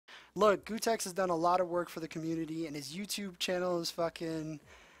Look, Gootecks has done a lot of work for the community, and his YouTube channel is fucking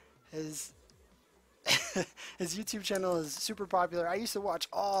his his YouTube channel is super popular. I used to watch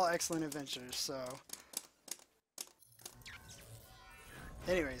all Excellent Adventures, so.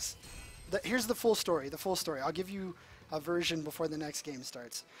 Anyways, here's the full story. The full story. I'll give you a version before the next game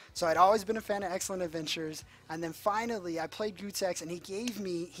starts. So I'd always been a fan of Excellent Adventures, and then finally I played Gootecks, and he gave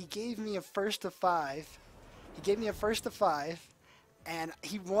me a first to 5. He gave me a first to 5. And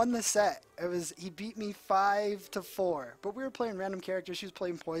he won the set. He beat me 5-4. But we were playing random characters. She was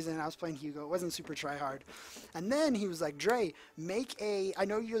playing Poison, and I was playing Hugo. It wasn't super try hard. And then he was like, Dre, I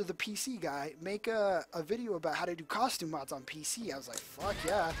know you're the PC guy, make a video about how to do costume mods on PC. I was like, fuck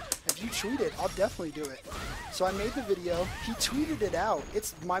yeah. If you tweet it, I'll definitely do it. So I made the video. He tweeted it out.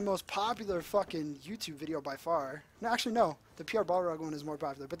 It's my most popular fucking YouTube video by far. No, actually, no. The PR Balrog one is more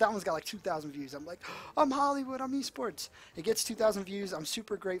popular, but that one's got like 2,000 views. I'm like, I'm Hollywood, I'm esports. It gets 2,000 views. I'm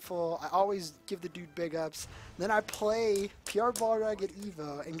super grateful. I always give the dude big ups. Then I play PR Balrog at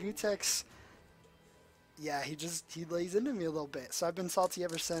Evo, and Gootecks, yeah, he lays into me a little bit. So I've been salty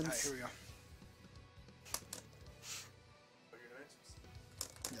ever since. All right, here we go.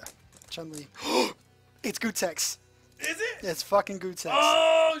 Yeah, Chun-Li. It's Gootecks. Is it? Yeah, it's fucking Gootecks.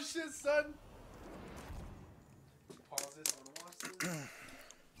 Oh shit, son. Pause this. I wanna watch this.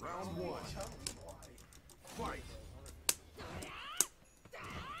 Round 1. Fight.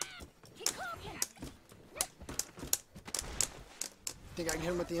 Think I can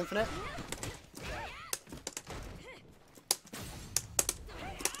hit him with the infinite?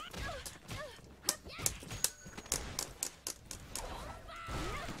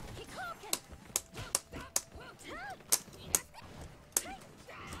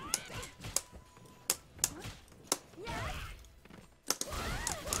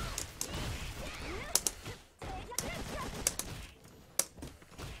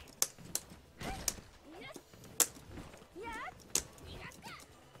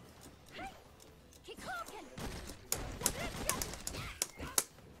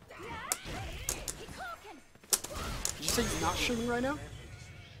 Did you say he's not shooting right now?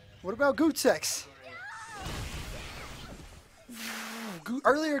 What about Gootecks?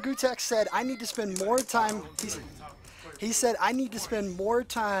 Earlier, Gootecks said, I need to spend more time. He said, I need to spend more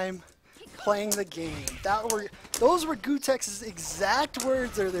time playing the game. Those were Gootecks' exact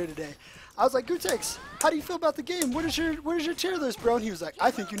words earlier today. I was like, Gootecks, how do you feel about the game? What is your tier list, bro? And he was like,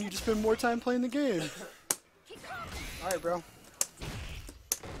 I think you need to spend more time playing the game. Alright, bro.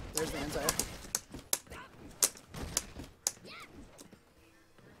 There's the anti-air.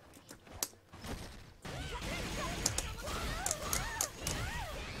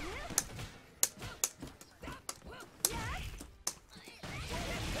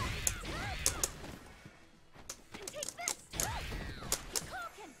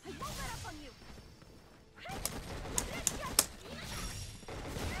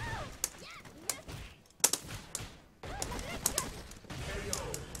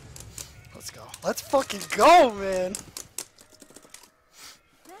 Let's go. Let's fucking go, man.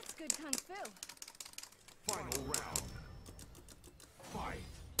 That's good kung fu. Final round. Fight.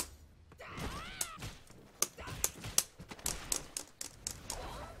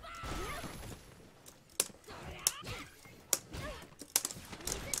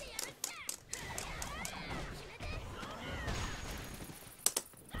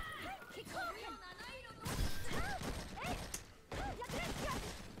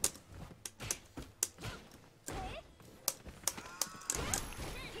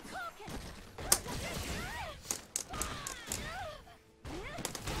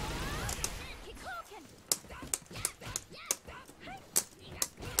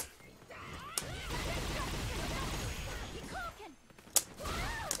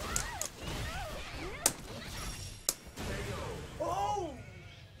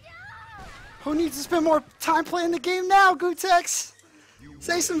 Who needs to spend more time playing the game now, Gootecks?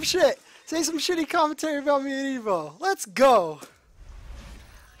 Say some shit. Say some shitty commentary about me and Evo. Let's go.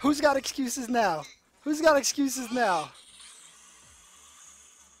 Who's got excuses now? Who's got excuses now?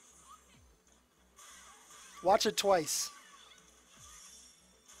 Watch it twice.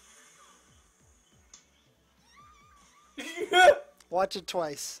 Watch it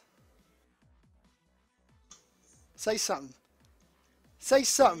twice. Say something. Say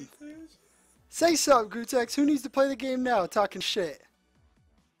something. Say something, Gootecks. Who needs to play the game now? Talking shit.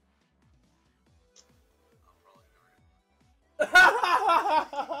 That's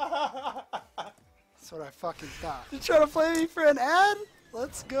what I fucking thought. You trying to play me for an ad?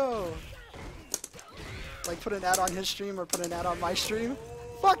 Let's go. Like put an ad on his stream or put an ad on my stream?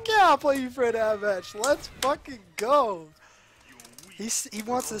 Fuck yeah, I'll play you for an ad match. Let's fucking go. He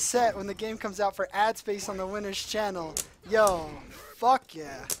wants a set when the game comes out for ad space on the winner's channel. Yo, fuck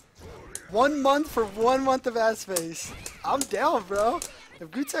yeah. 1 month for 1 month of ad space. I'm down, bro. If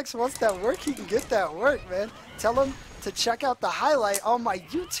Gootecks wants that work, he can get that work, man. Tell him to check out the highlight on my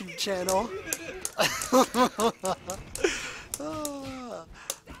YouTube channel.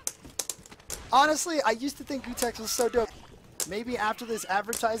 Honestly, I used to think Gootecks was so dope. Maybe after this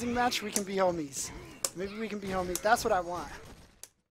advertising match, we can be homies. Maybe we can be homies. That's what I want.